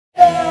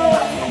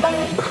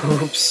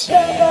Oops.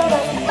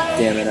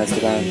 Damn it,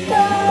 Esteban.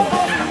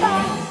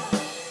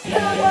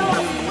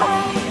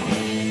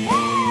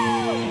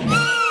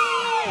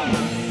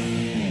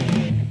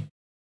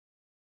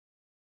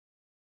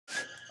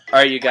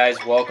 Alright, you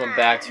guys, welcome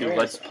back to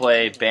Let's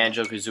Play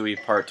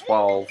Banjo-Kazooie Part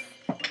 12.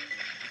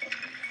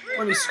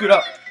 Let me scoot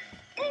up.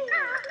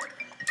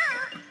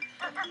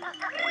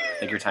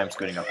 Take your time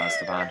scooting up,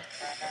 Esteban.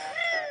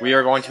 We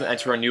are going to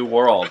enter a new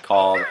world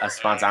called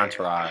Esteban's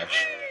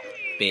Entourage.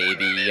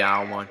 Baby,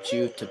 I want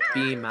you to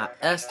be my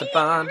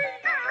Esteban.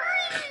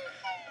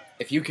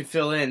 If you could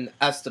fill in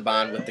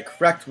Esteban with the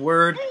correct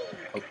word,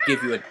 I'll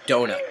give you a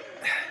donut.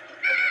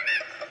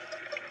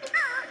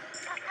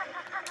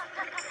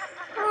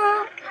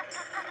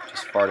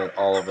 Just farted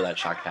all over that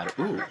shock pad.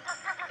 Ooh.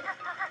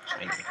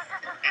 Shiny.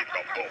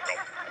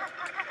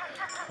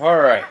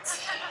 Alright.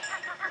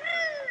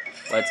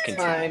 Let's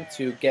continue. Time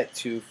to get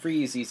to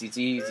Freezeezy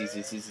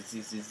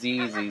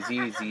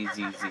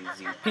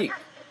peak.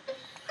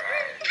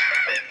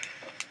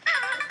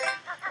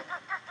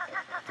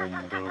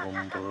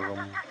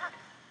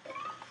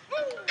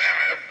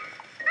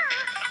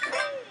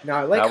 Now,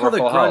 I like how the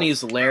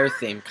Grunny's lair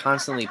theme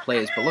constantly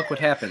plays, but look what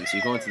happens.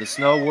 You go into the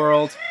snow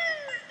world.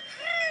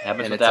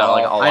 Happens with that,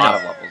 like, a lot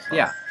of levels. Though.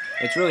 Yeah.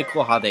 It's really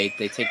cool how they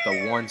take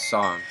the one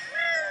song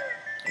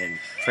and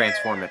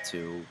transform it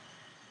to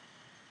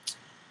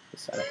the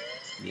setup.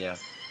 Yeah.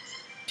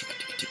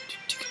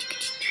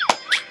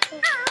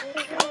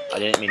 I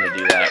didn't mean to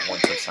do that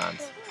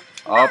 1%.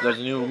 Oh, there's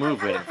a new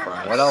move waiting for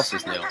us. What else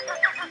is new?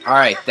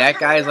 Alright, that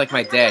guy is like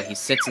my dad. He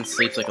sits and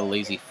sleeps like a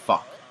lazy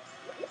fuck.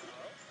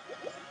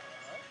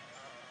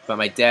 But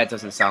my dad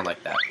doesn't sound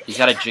like that. He's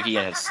got a jiggy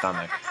in his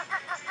stomach.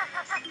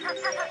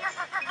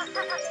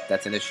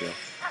 That's an issue.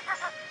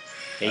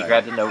 Okay, you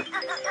grabbed the note.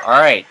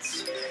 Alright.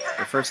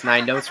 The first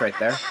 9 notes right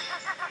there.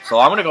 So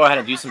I'm going to go ahead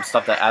and do some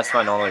stuff that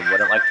Esteban normally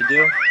wouldn't like to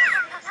do.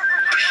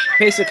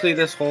 Basically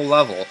this whole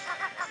level.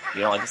 You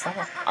don't like this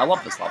level? I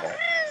love this level.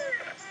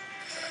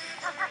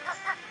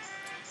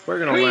 We're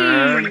going to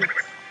learn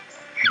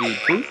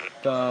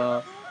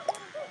the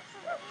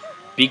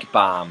Beak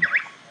Bomb.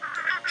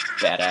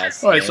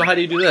 Badass. Alright, so how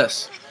do you do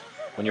this?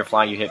 When you're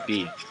flying, you hit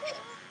B.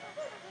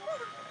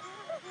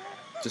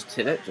 Just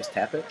hit it? Just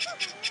tap it?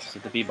 Just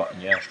hit the B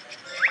button, yeah.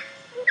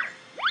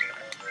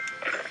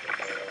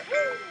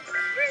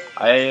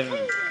 I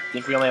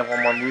think we only have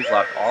one more move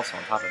left also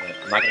on top of it.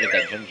 I'm not going to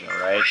get that Ginger,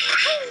 right?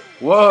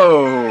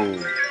 Whoa!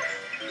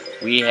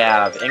 We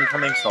have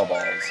incoming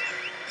snowballs.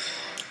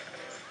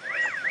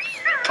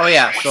 Oh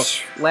yeah, so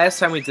last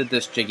time we did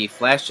this Jiggy,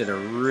 Flash did a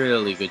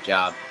really good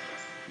job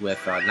with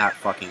not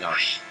fucking up.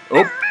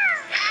 Oop!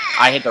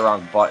 I hit the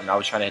wrong button. I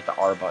was trying to hit the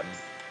R button.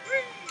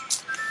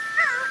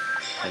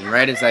 And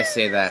right as I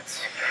say that,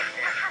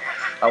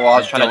 oh, well, I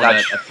was trying to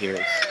dodge. Appears.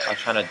 I was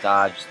trying to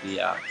dodge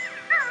the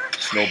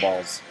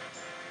snowballs.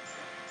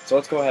 So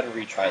let's go ahead and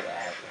retry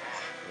that.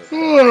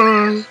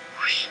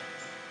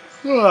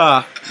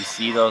 You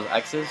see those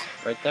X's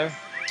right there?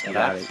 You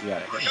got it. You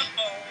got it.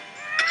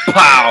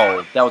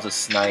 Pow! That was a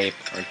snipe.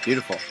 Right,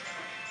 beautiful.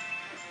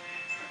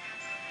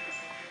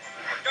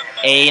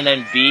 A and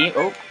then B.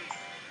 Oh.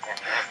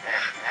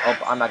 Oh,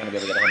 I'm not going to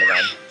be able to get him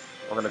again.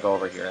 We're going to go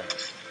over here.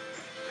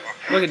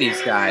 Look at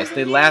these guys.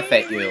 They laugh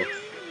at you.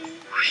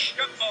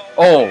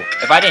 Oh,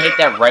 if I didn't hit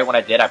that right when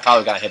I did, I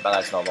probably got hit by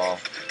that snowball.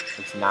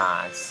 It's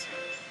nice.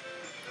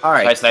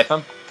 Alright. Did I snipe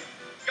him?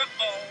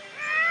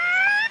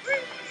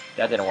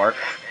 That didn't work.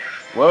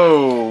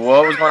 Whoa,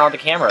 what was going on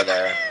with the camera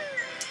there?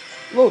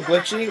 A little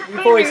glitchy.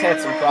 We've always had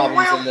some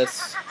problems in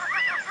this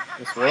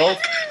world.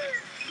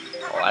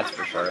 Oh, that's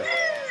for sure.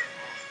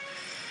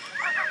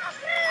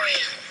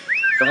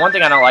 The one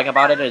thing I don't like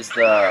about it is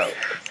the...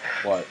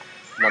 What?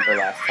 Remember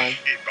last time?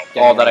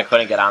 Oh, that I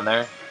couldn't get on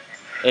there?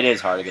 It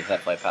is hard to get to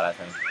that flight pad, I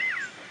think.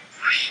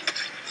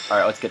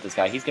 Alright, let's get this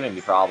guy. He's giving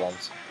me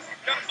problems.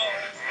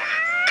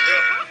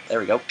 There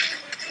we go.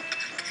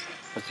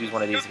 Let's use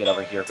one of these to get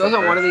over here.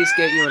 Doesn't one of these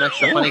get you an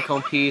extra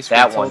honeycomb piece?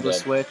 That one the did.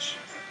 Switch?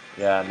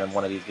 Yeah, and then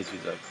one of these gets you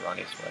the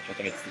Granny Switch. I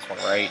think it's this one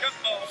right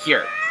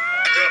here.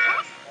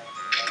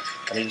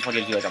 I think this one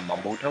gives you like a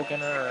Mumbo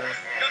token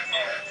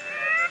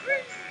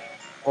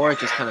Or it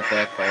just kind of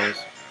backfires.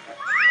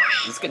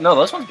 No,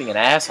 this one's being an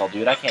asshole,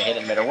 dude. I can't hit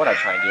it no matter what I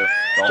try and do.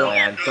 Don't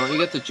land. Don't you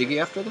get the Jiggy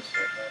after this?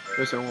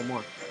 Or is there one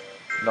more?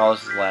 No,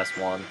 this is the last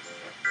one.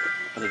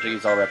 But the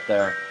Jiggy's all right up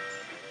there.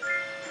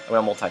 I'm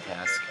gonna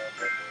multitask.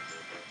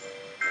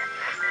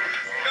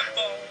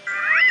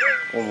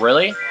 Well,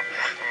 really?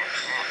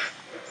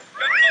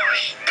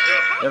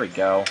 There we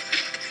go.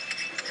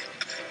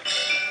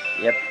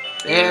 Yep.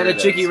 And a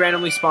Jiggy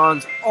randomly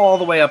spawns all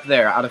the way up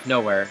there, out of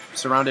nowhere,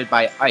 surrounded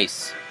by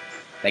ice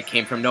that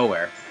came from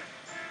nowhere.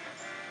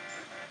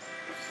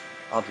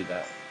 I'll do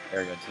that.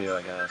 There we go, too,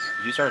 I guess.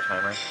 Did you start a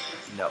timer?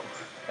 No.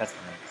 That's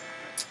fine.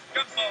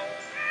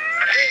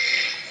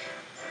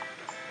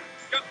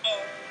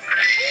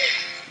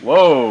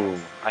 Whoa!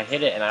 I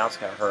hit it and I also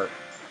got hurt.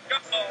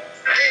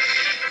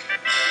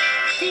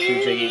 2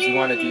 Jiggies. You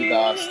want to do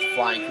the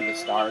flying through the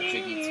star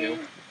Jiggy too?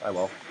 I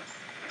will.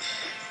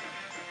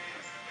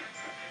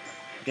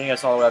 Getting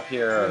us all the way up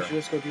here. You should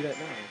just go do that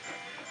now.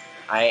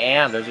 I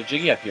am. There's a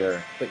Jiggy up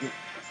here. But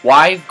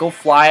Why go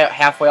fly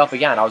halfway up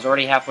again? I was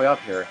already halfway up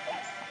here.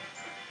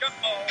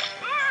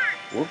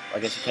 Whoop. I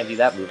guess you can't do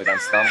that move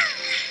against them.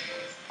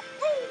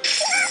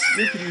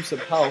 you could use some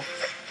help.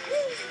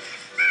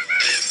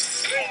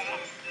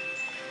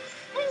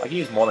 I can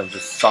use more than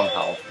just some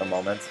health at the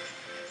moment.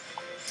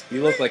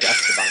 You look like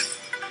Esteban.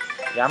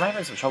 Yeah, I'm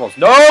having some troubles.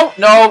 No!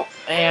 No!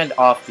 And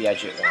off the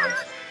edge it went.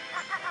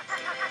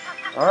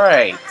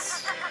 Alright.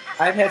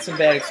 I've had some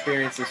bad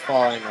experiences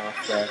falling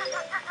off there.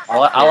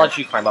 I'll let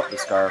you climb up the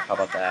scarf. How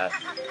about that?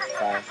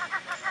 Fine.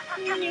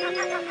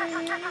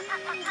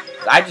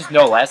 I just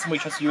know, last time we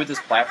trusted you with this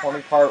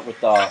platforming part with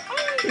the...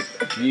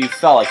 You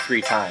fell like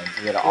 3 times.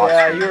 You had an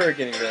Yeah, off you were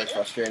getting really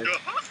frustrated.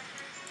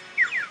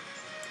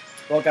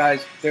 Well,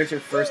 guys, there's your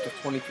first of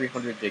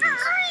 2,300 diggies.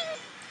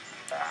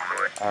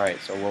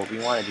 Alright, so what we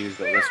want to do is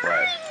go this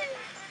way.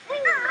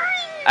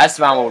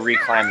 Esteban will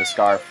reclimb the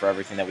scarf for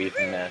everything that we've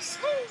missed.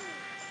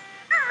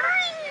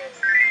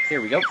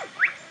 Here we go.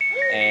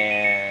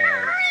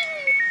 And...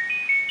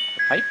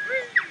 the pipe.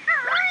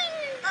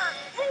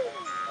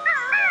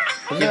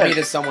 Give me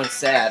to someone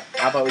sad.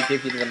 How about we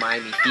give you to the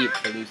Miami Heat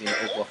for losing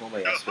to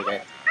Oklahoma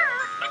yesterday?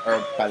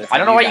 Or by the time I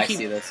don't know why you you guys keep...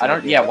 see this. I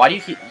don't... Yeah, why do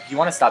you keep... You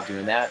want to stop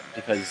doing that?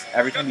 Because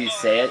every time you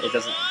say it, it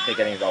doesn't make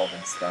any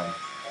relevance then.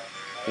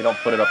 You don't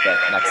put it up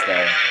that next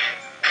day.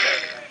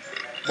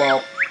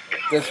 Well,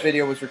 this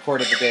video was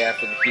recorded the day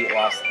after the Heat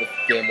lost the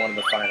Game 1 of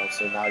the finals,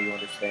 so now you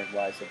understand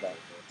why I said that.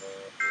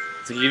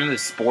 So even the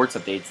sports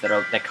updates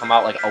that come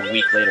out like a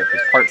week later,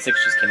 because Part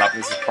 6 just came out,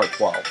 and this is Part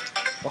 12.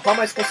 Well, how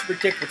am I supposed to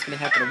predict what's going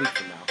to happen a week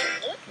from now?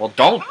 Well,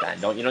 don't then.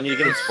 You don't need to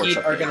get The into sports Heat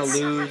updates. are going to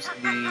lose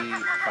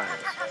the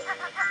finals.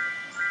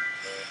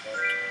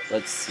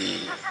 Let's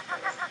see.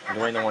 I'm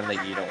doing the one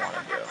that you don't want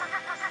to do.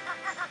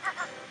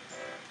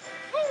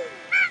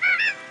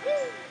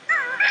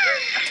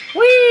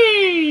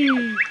 Whee!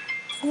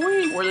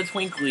 Whee! We're the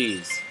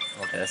Twinklies.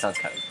 Okay, that sounds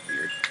kind of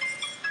weird.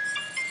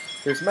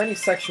 There's many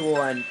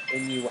sexual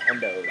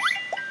innuendos.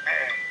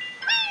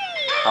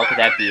 How could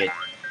that be it?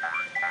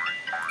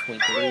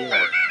 Twinkly,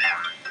 like...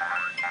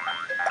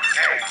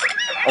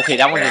 Okay,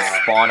 that one just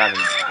spawned out of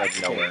like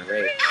nowhere.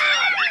 Great.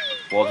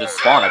 Well, it just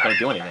spawned. I couldn't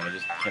do anything. It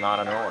just came out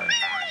of nowhere.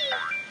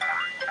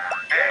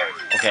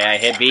 Okay, I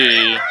hit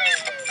B.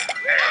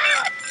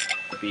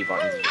 The B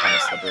button's kind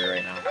of slippery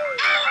right now.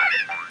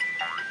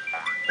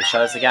 Let's try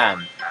this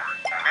again.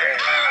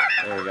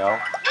 There we go.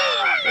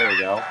 There we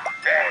go.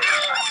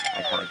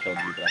 I kind of killed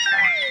you, but that's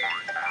fine.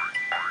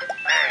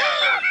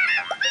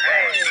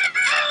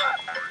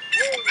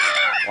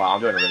 Wow,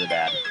 I'm doing really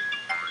bad.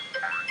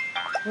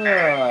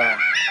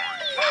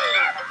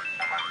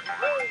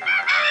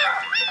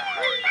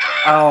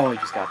 Oh, we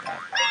just got that.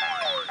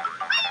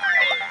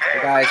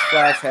 The guys,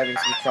 Flash having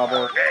some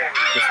trouble.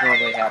 This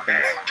normally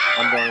happens.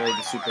 I'm normally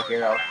the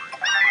superhero.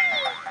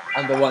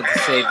 I'm the one to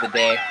save the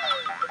day.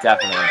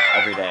 Definitely,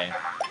 every day.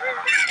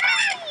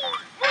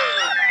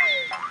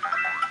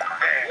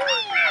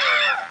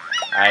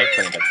 I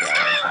couldn't get to that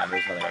one time.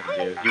 There's nothing I could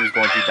do. He was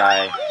going to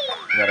die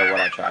no matter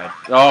what I tried.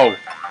 Oh!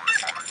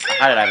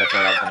 How did I have a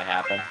feeling that was going to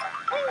happen?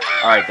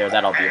 Alright, there,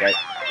 that'll beat it.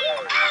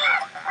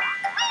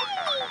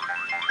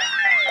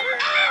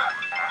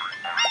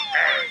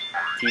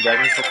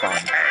 Teabagging for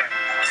fun.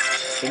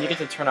 Then you get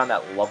to turn on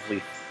that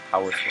lovely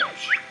power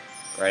switch,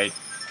 right?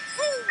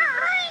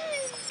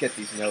 Get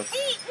these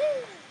notes.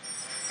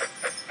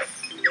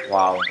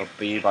 Wow, the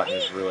B button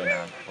is really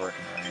not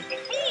working right.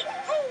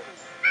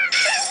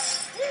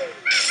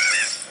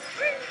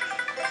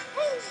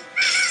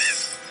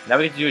 Now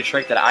we get to do a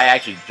trick that I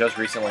actually just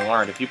recently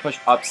learned. If you push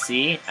up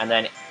C and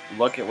then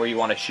look at where you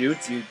want to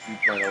shoot, You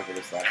went over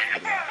this last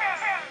video.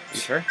 you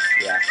sure?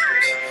 Yeah.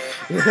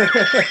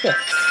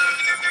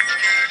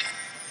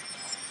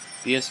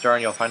 Be a star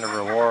and you'll find a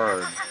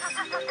reward.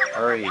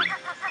 Hurry.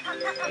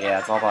 Yeah,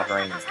 it's all about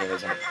hurrying these days,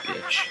 isn't it,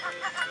 bitch?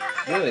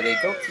 Really, they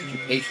don't teach you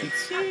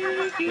patience.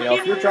 You know,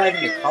 if you're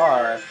driving a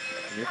car and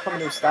you're coming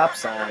to a stop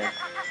sign,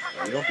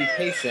 and you don't be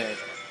patient,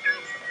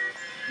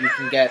 you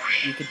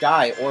could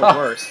die, or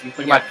worse, you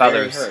can Look at get my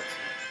very feathers. hurt.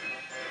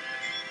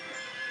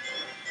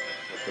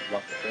 Well, good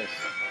luck with this.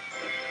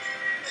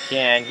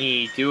 Can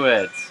he do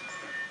it?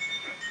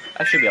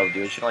 I should be able to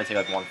do it. It should only take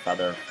like 1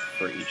 feather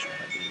for each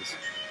one of these.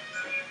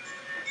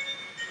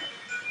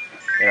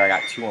 There, I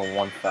got 2 and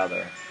 1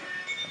 feather.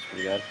 That's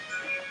pretty good.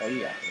 Oh,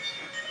 you got this.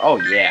 Oh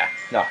yeah,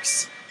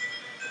 nice.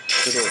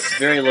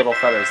 Very little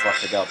feathers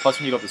left to go. Plus,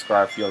 when you go up the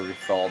scarf, you'll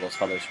refill all those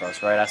feathers for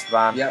us, right,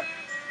 Esteban? Yep.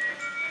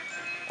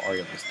 Or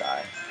you'll just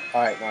die.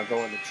 Alright, now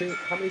go in the tree.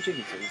 How many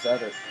jiggies is that?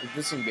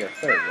 This is going to be our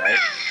third, right?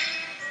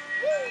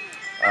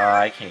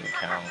 I can't even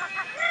count.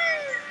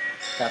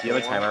 Got Do you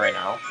have a the one? timer right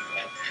now?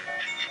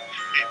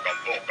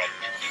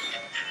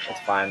 It's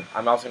fine.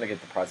 I'm also going to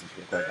get the presents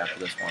real quick after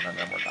this one, and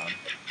then we're done.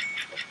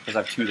 Because I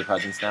have 2 of the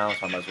presents now,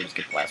 so I might as well just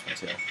get the last one,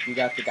 too. You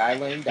got the guy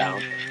laying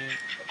down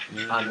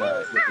on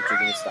with the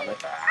jig in his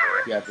stomach.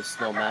 You have the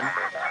snowmen.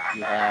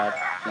 You have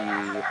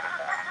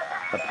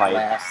the pipe.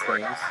 glass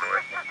things.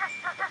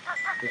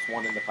 There's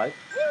 1 in the pipe.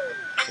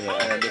 Yeah.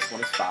 And then this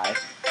one is 5.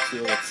 So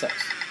you'll get 6.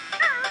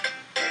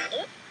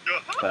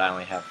 But I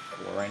only have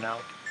 4 right now.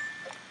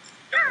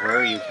 Where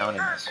are you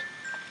counting this?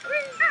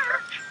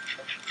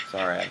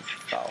 Sorry, I'm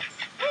foul.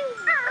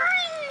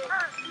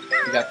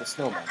 You got the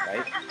snowman,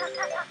 right?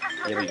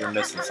 Yeah, but you're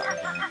missing something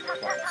here.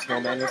 Well,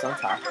 snowman is on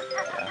top.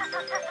 Yeah.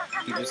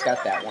 You just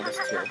got that one, is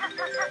 2.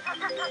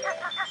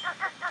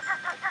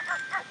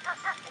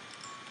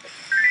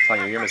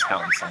 Telling you, you're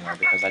miscounting somewhere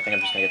because I think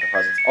I'm just gonna get the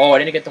presents. Oh, I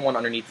didn't get the one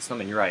underneath the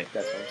snowman. You're right.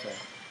 That's what I'm saying.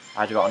 I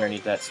had to go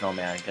underneath that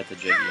snowman and get the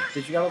jiggy.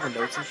 Did you got all the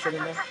notes and shit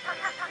in there?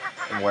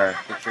 And where?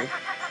 The tree?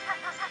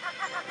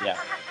 Yeah.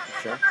 You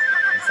sure?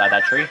 Inside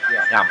that tree?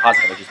 Yeah. Yeah, I'm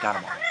positive. I just got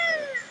them all.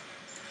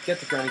 Get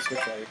the granny switch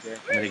right here.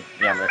 I'm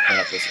gonna clean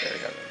up this area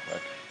real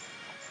quick.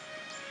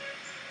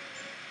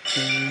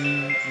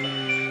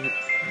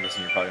 I'm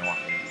guessing you probably want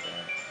me to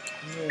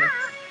do that. Yeah.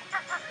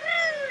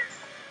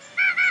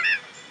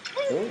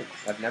 Ooh,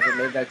 I've never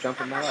made that jump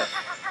in my life.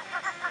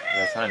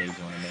 Yeah, it's not an easy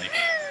one to make.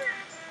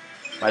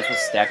 Might as well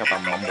stack up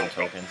on mumble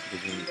tokens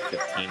because we need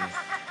 15.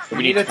 But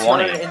we need to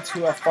 20. turn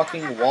into a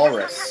fucking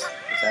walrus.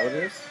 Is that what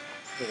it is?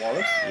 The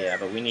walrus? Yeah,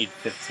 but we need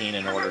 15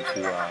 in order to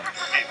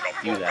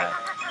do that.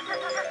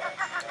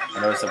 I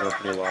noticed that we're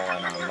pretty low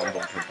on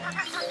mumble tokens,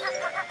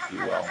 if you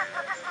will.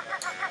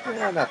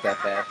 Yeah, not that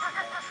bad.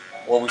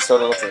 Well, we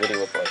started off the video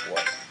with like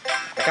what?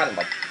 I got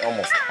like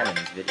almost 10 in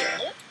this video.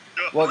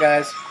 Well,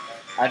 guys,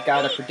 I've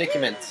got a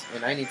predicament,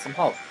 and I need some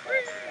help.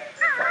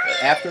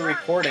 After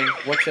recording,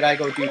 what should I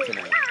go do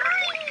tonight?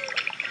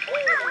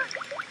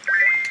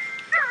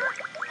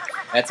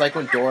 That's like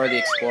when Dora the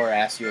Explorer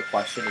asks you a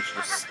question and she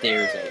just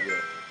stares at you.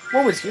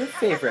 What was your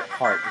favorite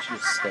part? And she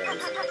just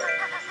stares.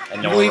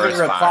 And You no don't one even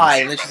responds. reply,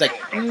 and then she's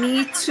like,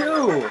 me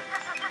too!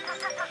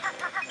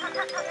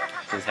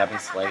 This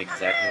happens to like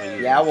exactly what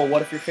you Yeah, do. well,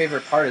 what if your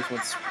favorite part is when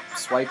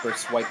Swiper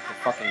swiped the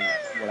fucking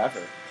whatever?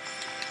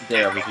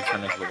 There, we could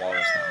turn into the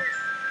walrus now.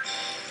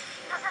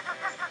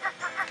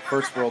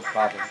 First world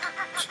problems.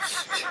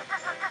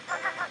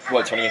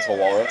 What, turning into a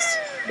walrus?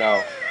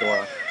 No,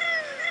 Dora.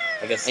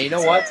 I guess And you could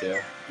know say what? that too.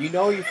 You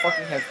know you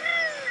fucking have,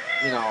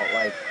 you know,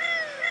 like,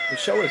 the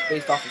show is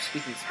based off of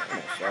speaking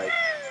Spanish, like,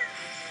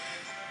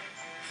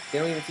 they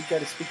don't even teach you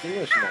how to speak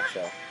English in that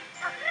show.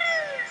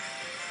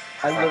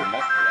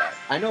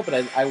 I know, but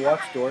I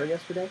watched Dora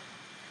yesterday,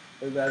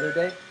 or the other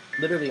day.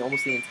 Literally,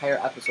 almost the entire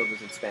episode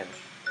was in Spanish.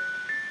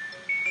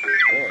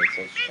 Really?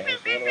 So it's Spanish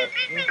a little bit?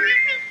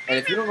 And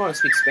if you don't know how to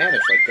speak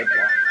Spanish, like, good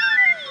luck.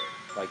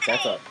 Like,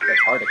 that's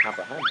hard to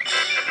comprehend.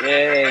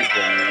 Yay,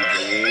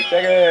 jiggy,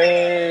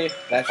 jiggy!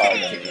 That should be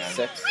Jiggy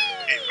 6.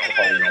 I'll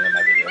probably end in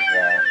my video as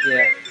well.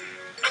 Yeah.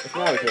 If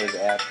not, we can always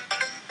add.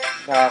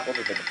 Nah, we'll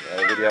just make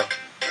a video.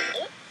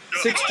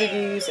 6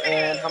 Jiggies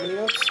and how many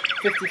notes?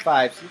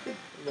 55, so you could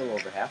a little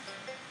over half.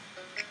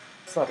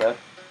 It's not bad.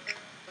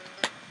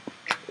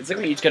 It's like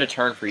we each get a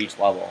turn for each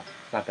level.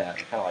 It's not bad.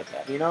 I kind of like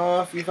that. You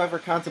know, if you've ever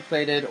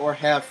contemplated or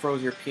have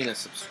froze your penis,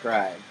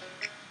 subscribe.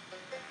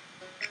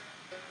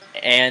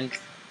 And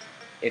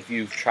if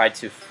you've tried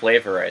to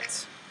flavor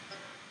it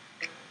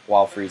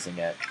while freezing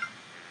it,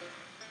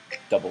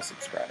 double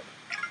subscribe.